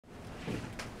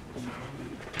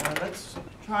let's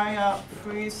try out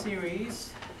Fourier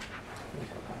series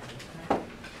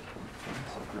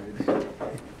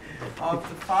of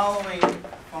the following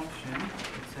function.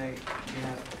 Let's say you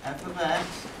have f of x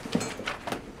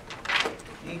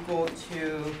equal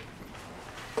to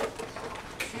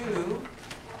 2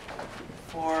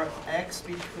 for x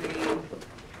between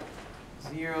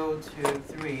 0 to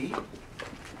 3,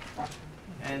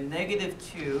 and negative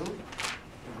 2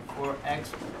 for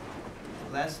x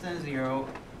less than 0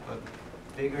 but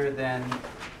bigger than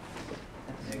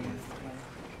negative 3.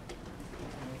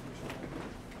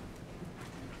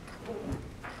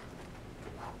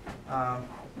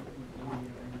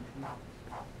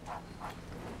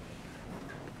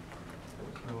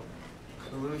 So,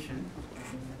 solution.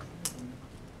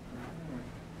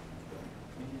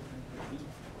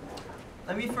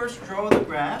 Let me first draw the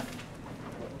graph.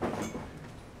 So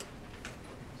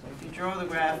if you draw the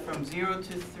graph from 0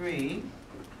 to 3,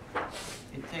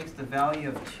 it takes the value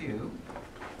of 2.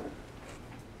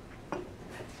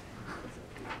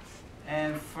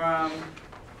 And from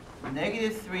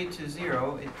negative 3 to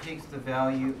 0, it takes the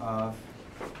value of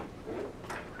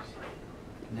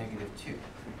negative 2.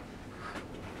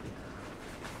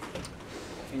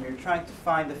 And you're trying to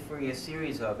find the Fourier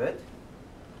series of it.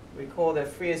 Recall that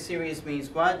Fourier series means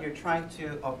what? You're trying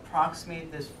to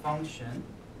approximate this function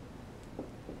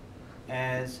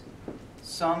as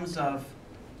sums of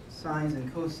sines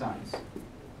and cosines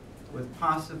with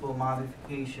possible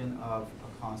modification of a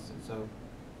constant. So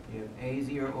you have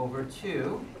a0 over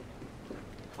 2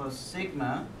 plus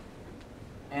sigma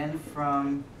n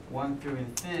from 1 through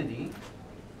infinity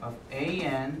of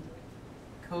an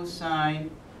cosine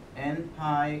n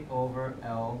pi over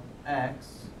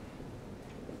Lx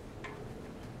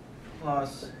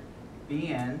plus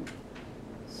bn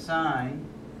sine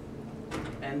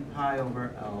n pi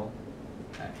over Lx.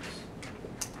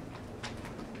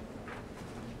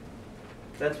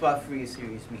 That's what Fourier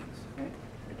series means. Okay?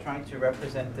 We're trying to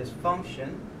represent this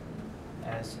function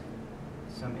as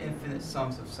some infinite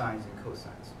sums of sines and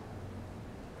cosines.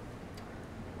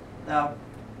 Now,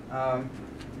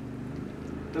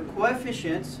 the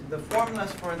coefficients, the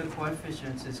formulas for the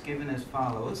coefficients is given as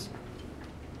follows.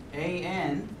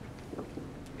 An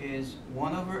is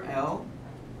 1 over L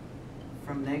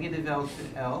from negative L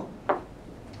to L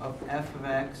of f of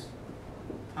x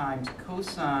times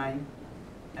cosine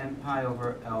n pi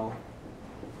over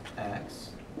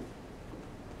Lx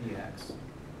dx.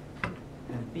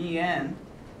 And Bn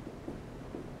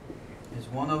is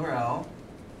 1 over L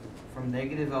from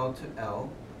negative L to L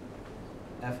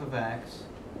f of x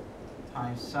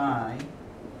times sine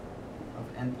of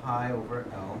n pi over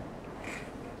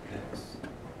Lx.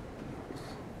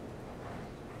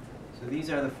 So these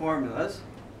are the formulas.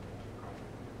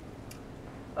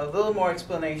 A little more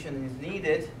explanation is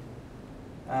needed.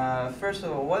 First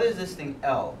of all, what is this thing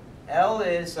L? L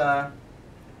is the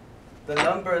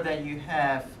number that you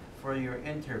have for your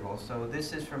interval. So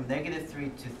this is from negative 3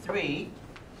 to 3.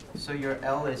 So your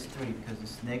L is 3 because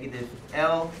it's negative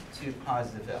L to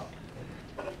positive L.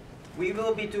 We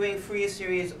will be doing Fourier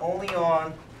series only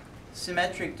on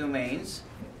symmetric domains.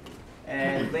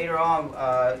 And later on,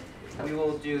 we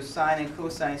will do sine and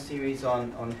cosine series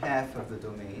on half of the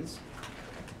domains.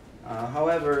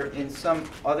 However, in some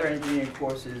other engineering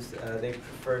courses, they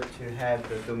prefer to have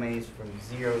the domains from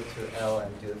 0 to L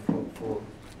and do the full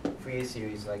Fourier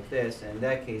series like this. And in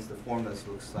that case, the formulas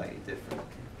look slightly different.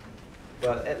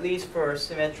 But at least for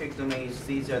symmetric domains,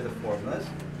 these are the formulas.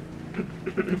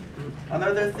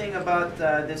 Another thing about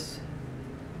this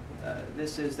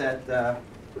is that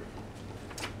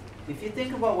if you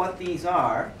think about what these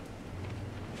are,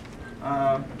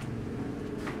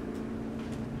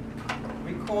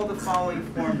 recall the following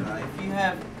formula. If you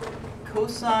have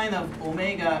cosine of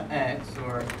omega x,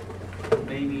 or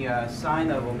maybe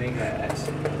sine of omega x,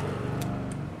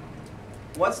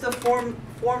 what's the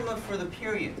formula for the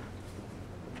period?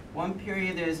 One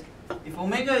period is, if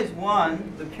omega is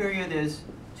 1, the period is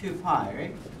 2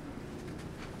 pi,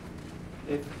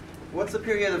 right? What's the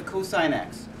period of cosine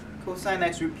x? Cosine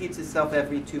x repeats itself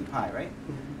every 2 pi, right?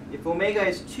 If omega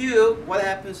is 2, what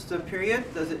happens to the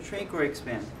period? Does it shrink or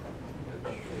expand?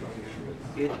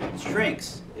 It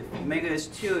shrinks. If omega is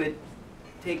 2,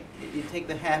 you take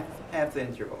the half the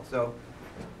interval. So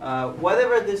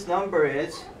whatever this number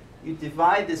is, you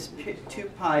divide this 2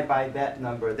 pi by that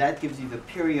number. That gives you the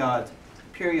period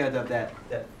of that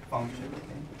function.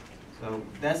 Okay? So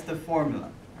that's the formula.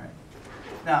 Right?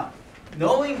 Now,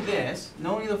 knowing this,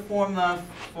 knowing the formula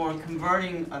for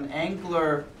converting an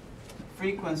angular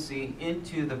frequency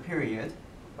into the period,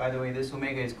 by the way, this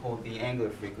omega is called the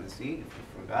angular frequency, if you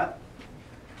forgot.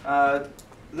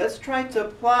 let's try to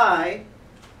apply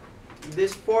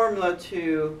this formula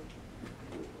to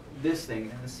this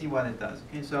thing and see what it does.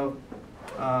 Okay, so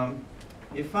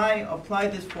if I apply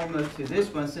this formula to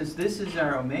this one, since this is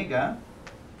our omega,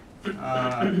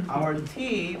 our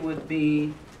t would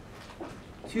be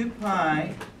 2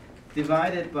 pi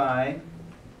divided by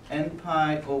n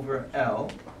pi over L,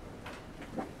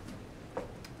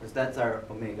 because that's our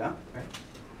omega, right?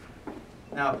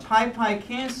 Now pi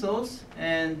cancels,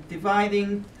 and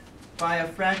dividing by a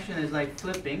fraction is like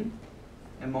flipping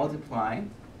and multiplying.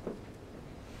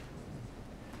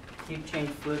 Keep, change,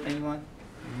 flip, anyone?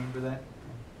 Remember that?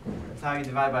 That's how you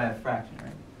divide by a fraction,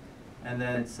 right? And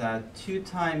then it's 2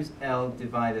 times L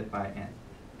divided by n.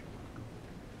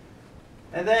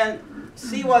 And then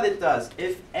see what it does.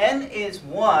 If n is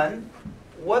 1,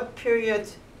 what period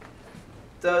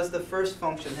does the first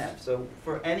function have? So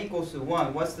for n equals to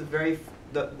 1, what's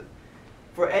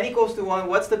for n equals to 1,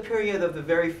 what's the period of the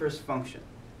very first function?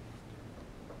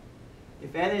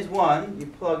 If n is 1, you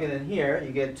plug it in here,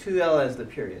 you get 2L as the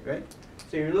period, right?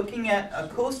 So you're looking at a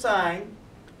cosine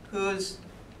whose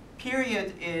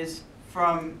period is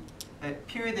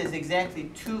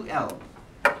exactly 2L.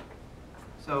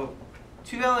 So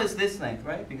 2L is this length,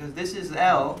 right? Because this is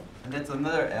L, and that's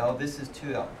another L. This is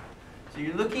 2L. So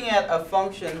you're looking at a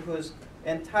function whose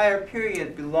entire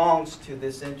period belongs to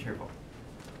this interval.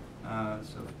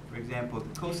 So for example,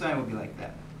 the cosine would be like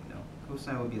that. No,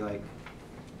 cosine would be like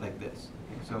this.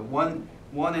 Okay? So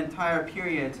one entire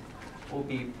period will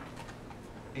be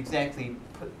exactly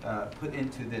put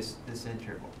into this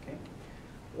interval. Okay.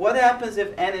 What happens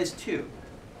if n is 2?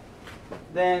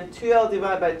 Then 2L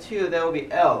divided by 2, that will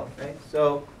be L, right?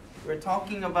 So we're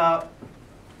talking about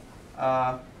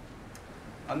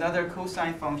another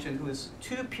cosine function whose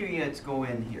 2 periods go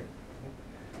in here.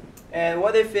 And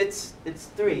what if it's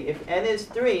 3? If n is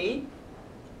 3,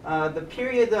 the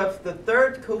period of the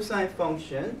third cosine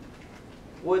function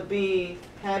would be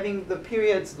having the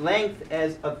period's length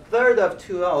as a third of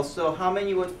 2L. So how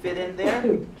many would fit in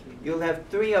there? You'll have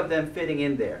 3 of them fitting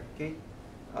in there. Okay,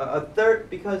 a third,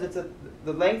 because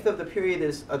the length of the period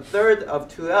is a third of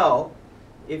 2L.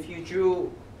 If you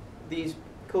drew these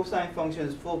cosine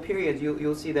functions full periods,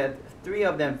 you'll see that 3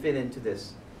 of them fit into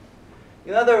this.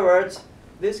 In other words,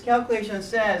 this calculation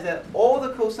says that all the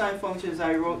cosine functions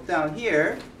I wrote down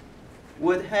here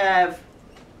would have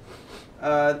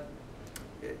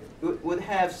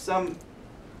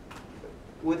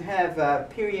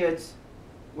periods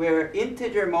where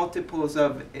integer multiples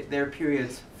of their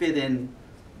periods fit in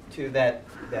to that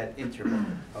interval.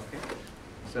 Okay,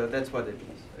 so that's what it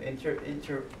means.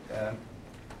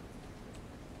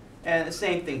 And the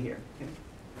same thing here. Okay.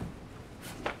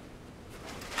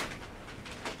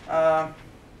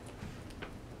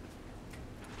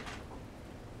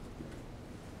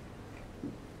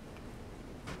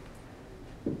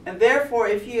 And therefore,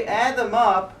 if you add them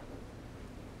up,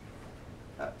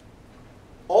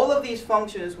 all of these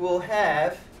functions will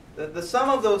have, the sum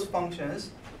of those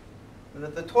functions,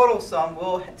 the total sum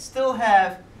will still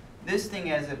have this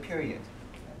thing as a period.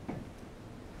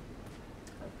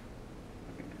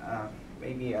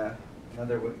 Maybe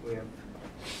another way of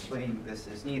explaining this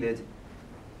is needed.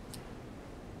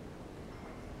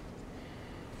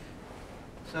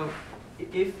 So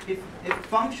if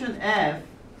function f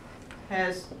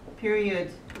has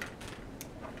period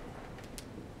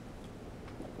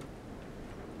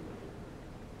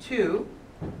two,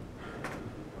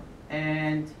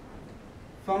 and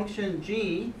function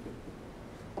g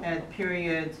had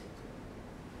period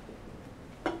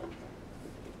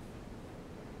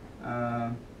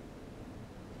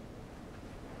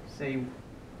say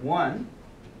 1,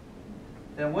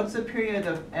 then what's the period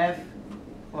of f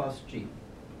plus g?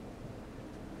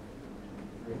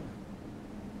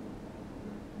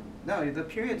 No, the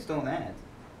periods don't add.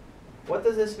 What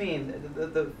does this mean?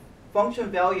 The function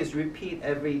values repeat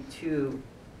every two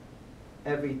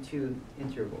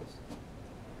intervals.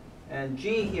 And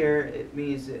g here, it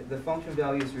means the function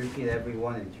values repeat every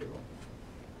one interval.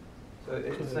 So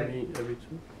it's like every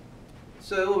 2.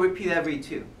 So it will repeat every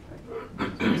 2.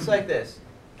 Right? So it's like this.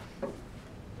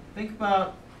 Think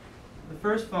about the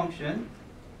first function,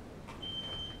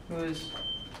 who is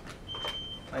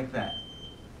like that.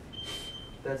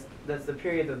 That's the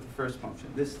period of the first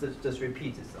function. This just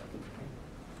repeats itself.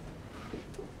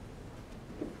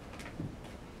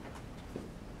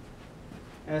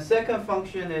 And the second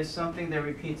function is something that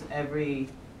repeats every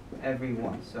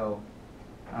one. So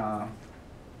when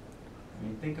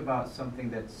you think about something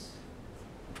that's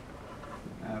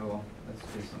well, let's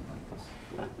do something like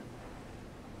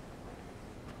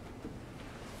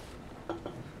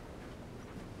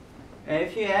this. And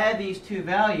if you add these two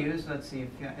values, let's see,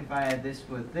 if I add this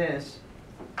with this,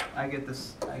 I get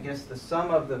this. I guess the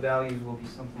sum of the values will be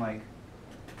something like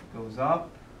goes up,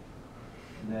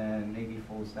 and then maybe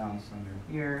falls down somewhere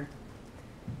here,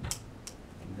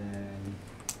 and then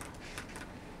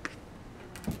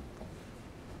I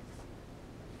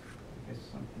guess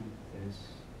something like this,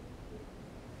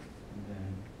 and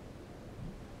then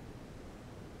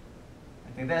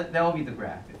I think that will be the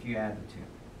graph if you add the two.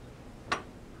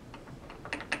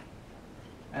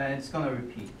 And it's going to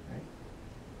repeat, right?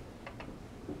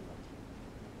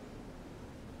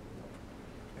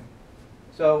 Okay.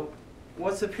 So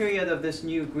what's the period of this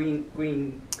new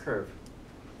green curve?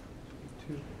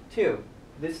 2.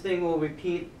 This thing will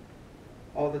repeat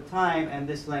all the time, and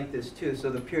this length is 2, so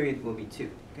the period will be 2.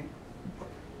 Okay.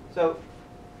 So,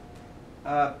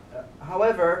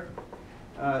 however,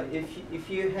 if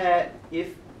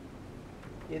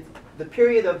the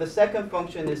period of the second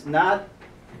function is not,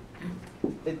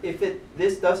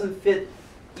 this doesn't fit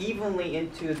evenly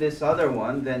into this other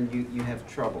one, then you have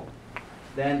trouble.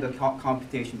 Then the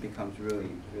computation becomes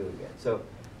really good. So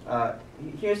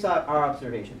here's our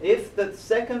observation. If the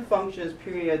second function's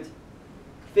period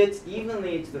fits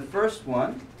evenly into the first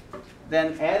one,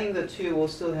 then adding the 2 will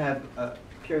still have a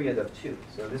period of 2.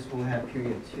 So this will have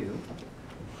period 2.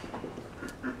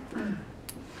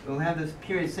 We'll have this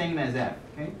period same as f.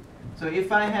 Okay. So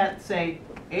if I had, say,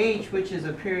 h, which is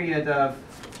a period of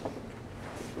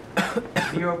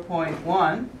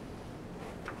 0.1,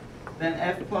 then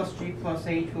f plus g plus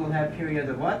h will have period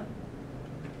of what?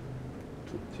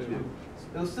 2.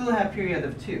 It'll still have period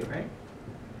of 2, right?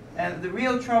 And the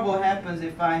real trouble happens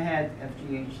if I had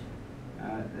fgh,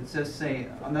 let's just say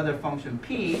another function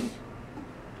p,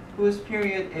 whose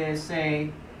period is,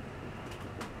 say,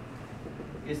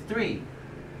 is 3.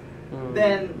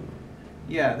 Then,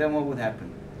 yeah, then what would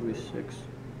happen? It'll be 6.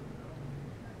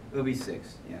 It'll be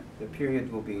 6, yeah. The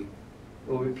period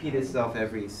will repeat itself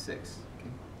every 6, okay?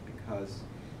 Because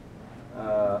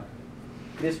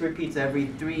this repeats every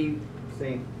 3,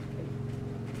 say,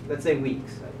 let's say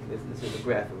weeks. This is a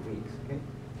graph of weeks, okay?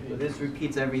 So this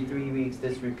repeats every 3 weeks.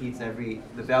 This repeats the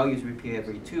values repeat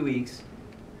every 2 weeks.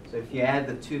 So if you add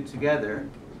the 2 together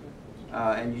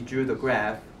and you drew the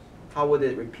graph, how would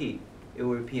it repeat? It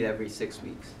will repeat every 6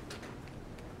 weeks.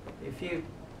 If you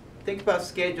think about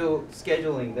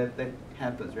scheduling, that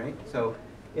happens, right? So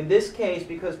in this case,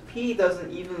 because P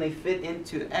doesn't evenly fit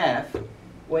into F,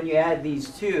 when you add these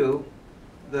two,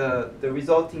 the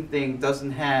resulting thing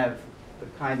doesn't have the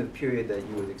kind of period that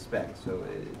you would expect. So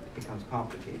it becomes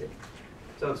complicated.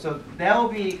 So that will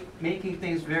be making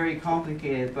things very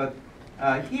complicated. But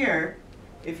here,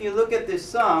 if you look at this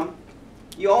sum,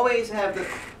 you always have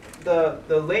the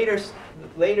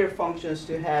later functions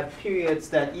to have periods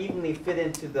that evenly fit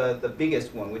into the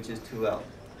biggest one, which is 2L.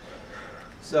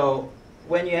 So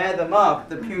when you add them up,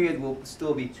 the period will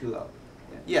still be 2L.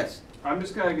 Yes? I'm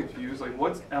just kind of confused. Like,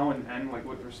 what's L and N like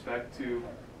with respect to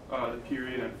the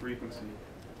period and frequency?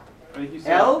 I think you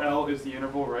said L is the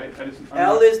interval, right?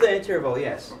 L is the interval,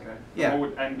 yes. Okay. Yeah. What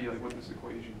would N be like with this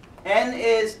equation?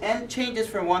 N changes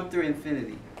from 1 through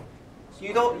infinity. So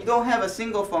you don't have a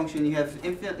single function. You have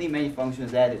infinitely many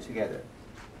functions added together.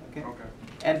 Okay. Okay.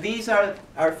 And these are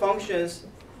functions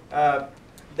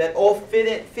that all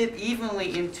fit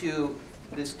evenly into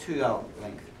this 2L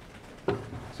length.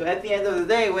 So at the end of the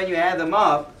day, when you add them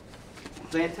up,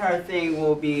 the entire thing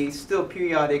will be still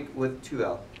periodic with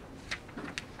 2L.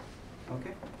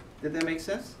 Okay? Did that make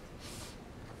sense?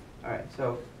 All right.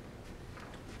 So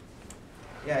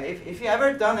yeah, if you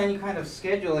ever done any kind of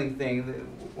scheduling thing,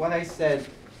 what I said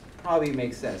probably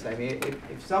makes sense. I mean,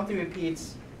 if something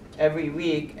repeats every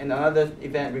week and another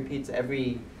event repeats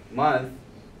every month,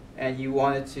 and you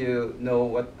wanted to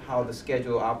know how the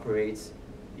schedule operates,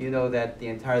 you know that the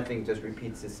entire thing just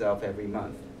repeats itself every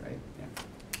month, right? Yeah.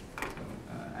 So,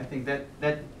 I think that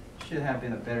should have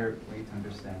been a better way to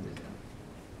understand it.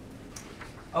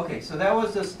 Okay, so that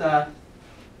was just a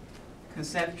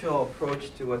conceptual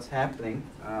approach to what's happening.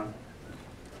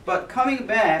 But coming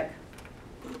back,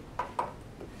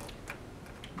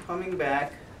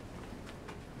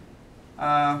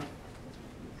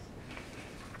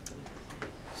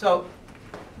 so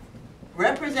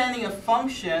representing a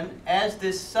function as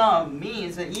this sum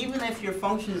means that even if your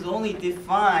function is only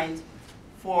defined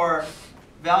for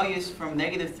values from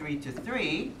 -3 to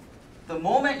 3, the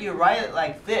moment you write it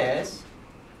like this,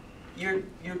 you're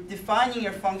defining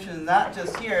your function not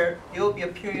just here, it will be a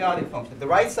periodic function. The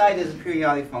right side is a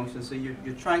periodic function, so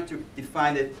you're trying to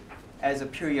define it as a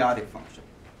periodic function.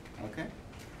 Okay?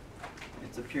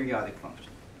 It's a periodic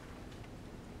function.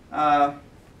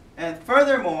 And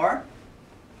furthermore,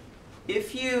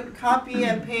 if you copy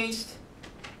and paste,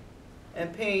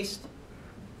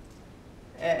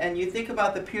 and you think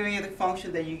about the periodic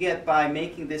function that you get by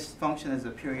making this function as a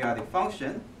periodic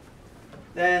function,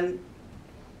 then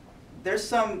there's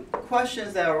some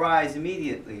questions that arise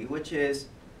immediately, which is,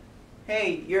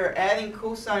 hey, you're adding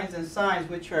cosines and sines,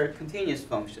 which are continuous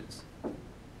functions,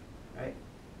 right?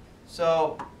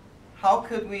 So how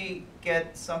could we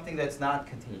get something that's not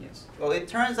continuous? Well, it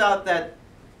turns out that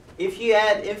if you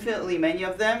add infinitely many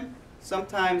of them,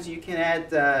 sometimes you can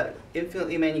add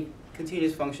infinitely many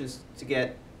continuous functions to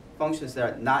get functions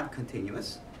that are not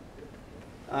continuous.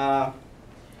 But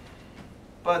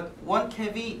one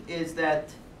caveat is that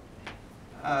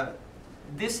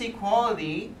this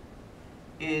equality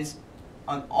is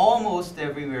an almost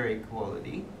everywhere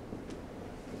equality.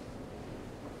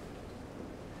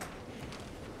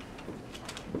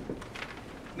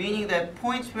 Meaning that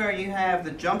points where you have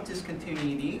the jump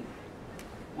discontinuity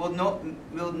will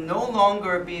no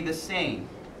longer be the same.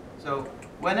 So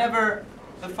whenever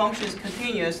the function is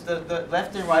continuous, the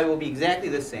left and right will be exactly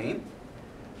the same.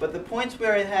 But the points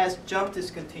where it has jump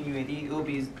discontinuity, it will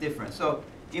be different. So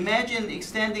imagine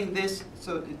extending this,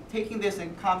 so taking this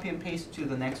and copy and paste to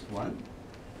the next one.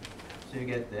 So you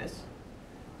get this.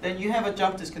 Then you have a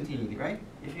jump discontinuity, right?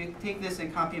 If you take this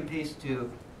and copy and paste to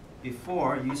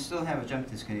before, you still have a jump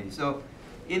discontinuity. So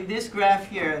in this graph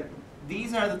here,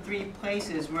 these are the three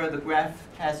places where the graph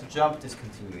has jump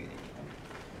discontinuity.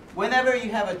 Whenever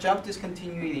you have a jump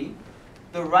discontinuity,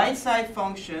 the right side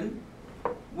function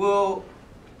will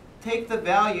take the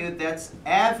value that's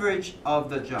average of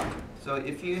the jump. So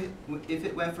if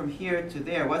it went from here to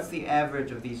there, what's the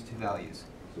average of these two values?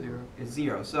 0. It's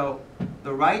 0. So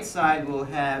the right side will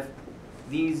have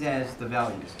these as the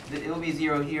values. It will be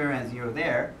 0 here and 0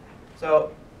 there.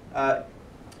 So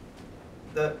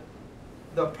the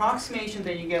approximation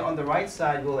that you get on the right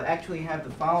side will actually have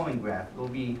the following graph.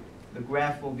 The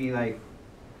graph will be like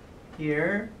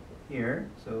here, here.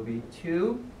 So it will be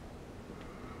 2,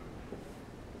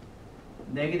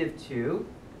 -2,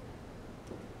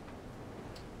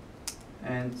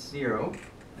 and 0.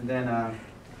 And then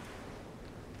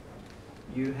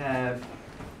you have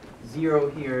 0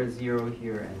 here, 0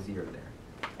 here, and 0 there.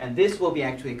 And this will be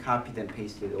actually copied and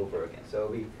pasted over again. So it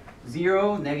will be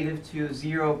 0, -2,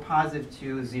 0,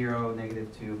 +2, 0,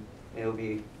 -2. It'll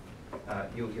be,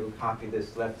 you'll copy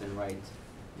this left and right.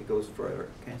 It goes further.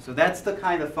 Okay? So that's the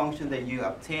kind of function that you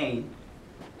obtain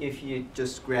if you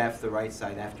just graph the right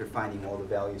side after finding all the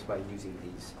values by using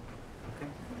these. Okay?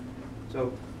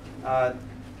 So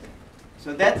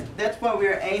that's what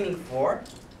we're aiming for.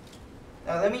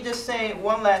 Let me just say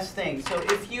one last thing. So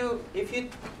if you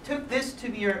took this to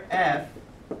be your f,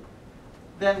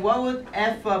 then what would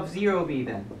f of 0 be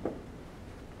then?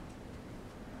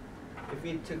 If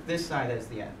we took this side as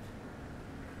the f.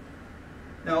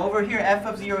 Now over here, f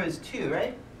of 0 is 2,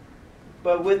 right?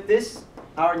 But with this,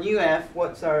 our new f,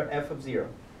 what's our f of 0?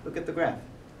 Look at the graph.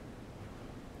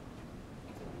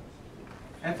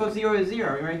 F of 0 is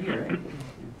 0 right here, right?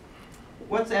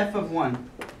 What's f of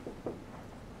 1?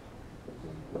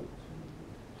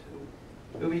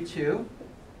 It will be 2.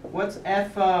 What's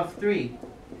f of 3?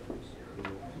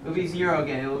 It will be 0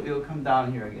 again. It will come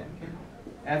down here again. Okay?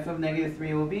 F of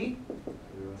 -3 will be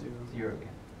 0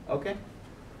 again. Okay?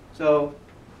 So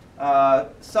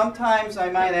sometimes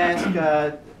I might ask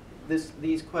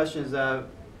these questions.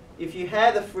 If you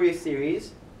had the Fourier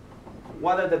series,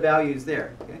 what are the values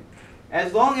there? Okay?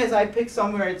 As long as I pick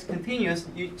somewhere it's continuous,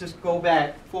 you just fall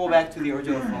back to the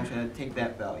original function and take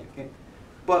that value. Okay?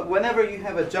 But whenever you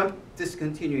have a jump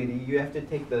discontinuity, you have to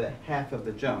take the half of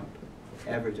the jump,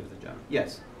 average of the jump.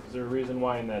 Yes? Is there a reason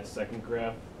why in that second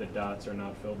graph the dots are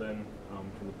not filled in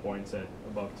for the points at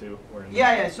above 2?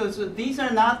 Yeah. So these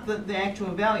are not the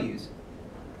actual values.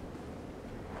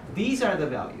 These are the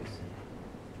values.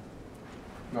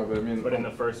 No, but I mean. But in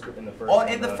the first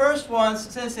first one,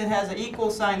 since it has an equal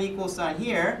sign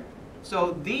here,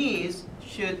 so these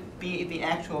should be the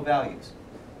actual values.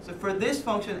 So for this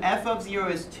function, f of 0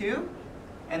 is 2,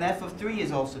 and f of 3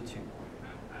 is also 2.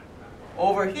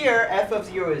 Over here, f of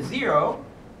 0 is 0,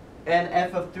 and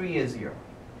f of 3 is 0.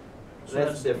 So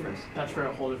that's the difference. That's for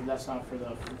a whole different, that's not for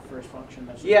the first function.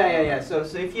 That's Yeah. So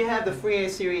if you have the Fourier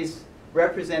series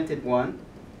represented one,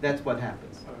 that's what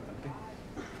happens. Okay.